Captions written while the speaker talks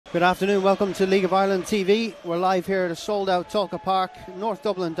Good afternoon, welcome to League of Ireland TV. We're live here at a sold-out Tolka Park, North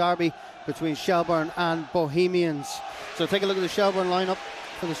Dublin derby between Shelbourne and Bohemians. So take a look at the Shelbourne lineup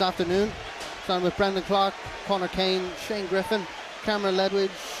for this afternoon. Starting with Brendan Clark, Conor Kane, Shane Griffin, Cameron Ledwidge,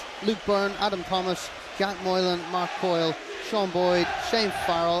 Luke Byrne, Adam Thomas, Jack Moylan, Mark Coyle, Sean Boyd, Shane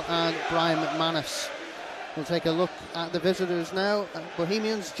Farrell and Brian McManus. We'll take a look at the visitors now.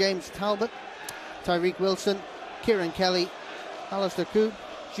 Bohemians, James Talbot, Tyreek Wilson, Kieran Kelly, Alistair Coote,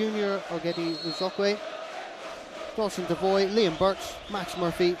 Junior Ogedi-Uzokwe, Dawson Devoy, Liam Burt, Max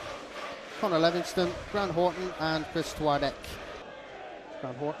Murphy, Conor Livingston, Grant Horton and Kris Twardek.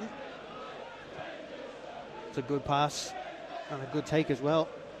 Grant Horton. It's a good pass and a good take as well.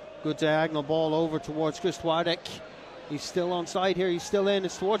 Good diagonal ball over towards Kris Twardek. He's still on side here, he's still in,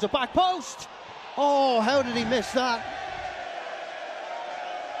 it's towards the back post. Oh, how did he miss that?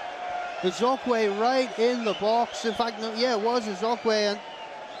 Uzokwe right in the box. In fact, no, yeah, it was Uzokwe, and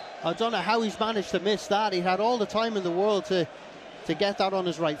I don't know how he's managed to miss that. He had all the time in the world to get that on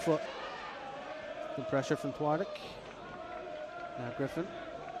his right foot. Good pressure from Twardek. Now Griffin.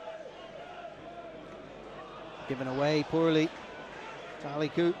 Given away poorly to Ali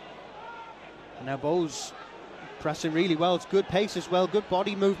Coote. And now Bohs pressing really well. It's good pace as well, good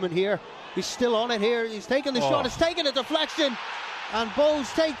body movement here. He's still on it here. He's taking the shot, it's taking a deflection. And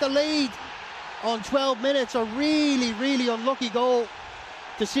Bohs take the lead on 12 minutes. A really, really unlucky goal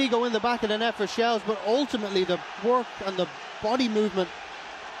to see go in the back of the net for Shells, but ultimately the work and the body movement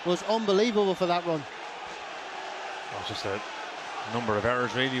was unbelievable for that run. It was just a number of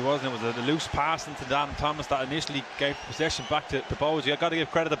errors, really, wasn't it? It was a loose pass into Dan Thomas that initially gave possession back to Bohs. You've got to give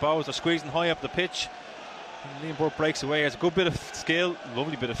credit to Bohs. They're squeezing high up the pitch. And Liam Burt breaks away. Has a good bit of skill,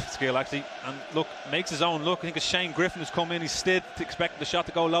 lovely bit of skill actually, and look, makes his own look. I think it's Shane Griffin who's come in. He's slid, expecting the shot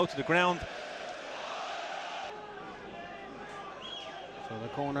to go low to the ground. So the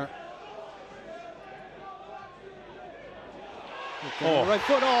corner. Right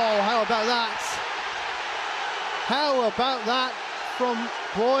foot. Oh, how about that? How about that from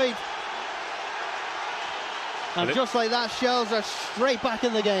Boyd? And just like that, Shells are straight back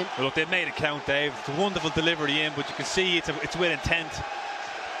in the game. Well, look, they've made it count, Dave. It's a wonderful delivery in, but you can see it's with intent.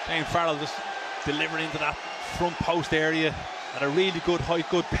 Shane Farrell just delivering into that front post area at a really good height,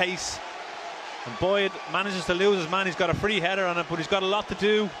 good pace. And Boyd manages to lose his man. He's got a free header on it, but he's got a lot to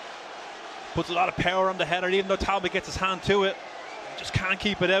do. Puts a lot of power on the header, even though Talbot gets his hand to it. Just can't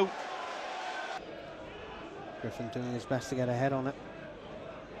keep it out. Griffin doing his best to get ahead on it.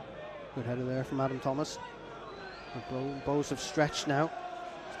 Good header there from Adam Thomas. Bohs have stretched now.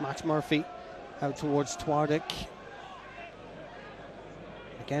 It's Max Murphy out towards Twardek.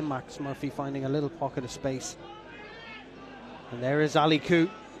 Again, Max Murphy finding a little pocket of space. And there is Ali Coote.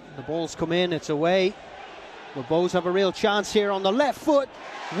 The ball's come in, it's away. The Bohs have a real chance here on the left foot.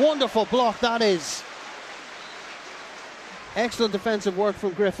 Wonderful block that is. Excellent defensive work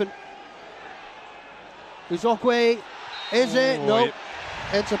from Griffin. Uzokwe, is it? No,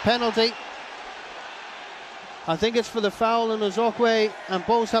 it's a penalty. I think it's for the foul on Uzokwe, and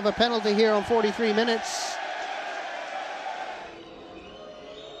Bohs have a penalty here on 43 minutes.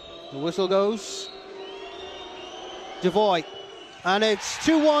 The whistle goes. Devoy. And it's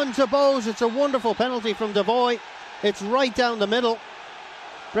 2-1 to Bohs. It's a wonderful penalty from Devoy. It's right down the middle.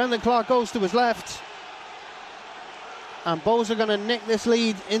 Brendan Clark goes to his left. And Bohs are going to nick this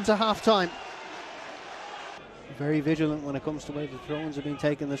lead into half-time. Very vigilant when it comes to where the throw-ins have been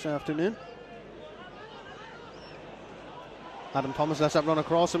taken this afternoon. Adam Thomas lets that run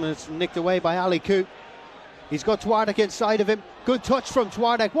across him and it's nicked away by Ali Coote. He's got Twardek inside of him. Good touch from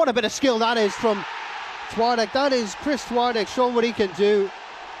Twardek. What a bit of skill that is from Twardek. That is Kris Twardek showing what he can do.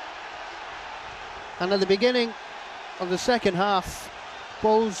 And at the beginning of the second half,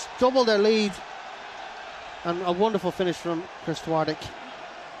 Bohs doubled their lead. And a wonderful finish from Kris Twardek.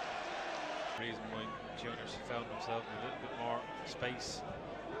 Reason why Juniors found themselves in a little bit more space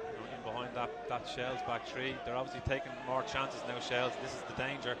in behind that Shells back three. They're obviously taking more chances now, Shells. This is the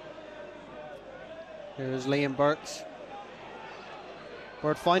danger. Here's Liam Burt.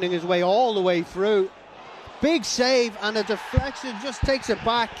 Burt finding his way all the way through. Big save and a deflection, just takes it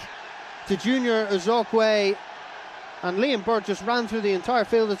back to Junior Uzokwe. And Liam Burt just ran through the entire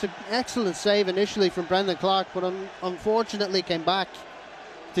field. It's an excellent save initially from Brendan Clark, but unfortunately came back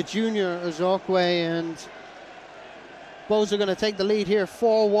to Junior Uzokwe, and Bohs are going to take the lead here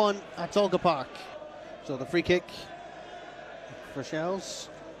 4-1 at Tolka Park. So the free kick for Shells.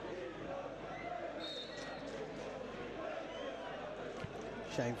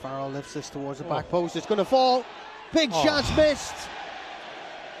 Shane Farrell lifts this towards the back post. It's going to fall. Big chance missed.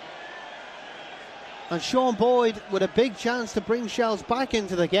 And Sean Boyd with a big chance to bring Shells back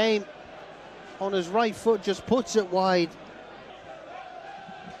into the game. On his right foot, just puts it wide.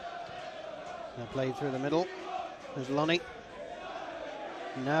 Now played through the middle. There's Lunny.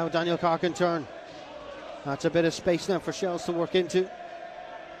 Now Daniel Corkin turn. That's a bit of space now for Shells to work into.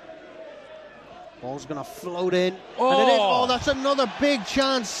 Ball's going to float in. Oh. And it is. Oh, that's another big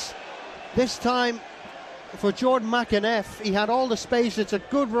chance. This time for Jordan McInnes. He had all the space. It's a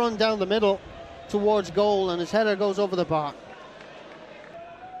good run down the middle towards goal, and his header goes over the bar.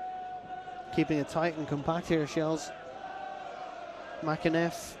 Keeping it tight and compact here, Shells.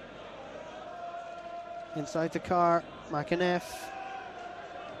 McInnes. Inside the car. McInnes.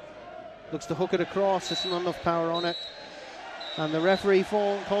 Looks to hook it across. There's not enough power on it. And the referee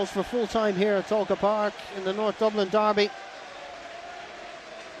calls for full time here at Tolka Park in the North Dublin derby.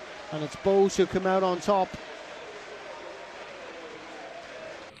 And it's Bohs who come out on top.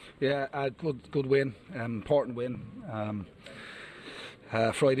 Yeah, a good win, important win.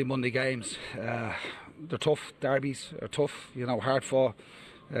 Friday, Monday games, they're tough. Derbies are tough, hard fought.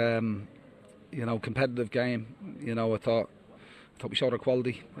 Competitive game. I thought we showed our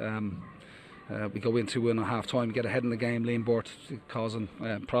quality. We go into in a half time, get ahead in the game. Liam Burt causing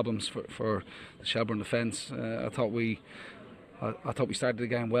problems for the Shelbourne defence. I thought we started the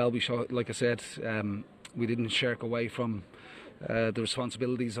game well. We showed, like I said, we didn't shirk away from the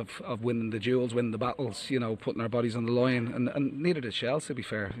responsibilities of winning the duels, winning the battles. Putting our bodies on the line, and neither did Shells. To be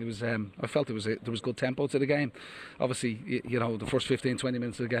fair, it was. I felt there was good tempo to the game. Obviously, the first 15-20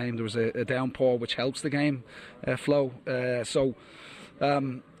 minutes of the game there was a downpour which helps the game flow.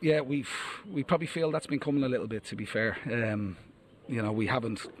 We probably feel that's been coming a little bit, to be fair. We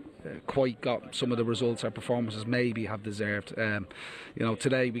haven't quite got some of the results our performances maybe have deserved.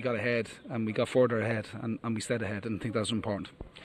 Today we got ahead and we got further ahead and we stayed ahead, and I think that's important.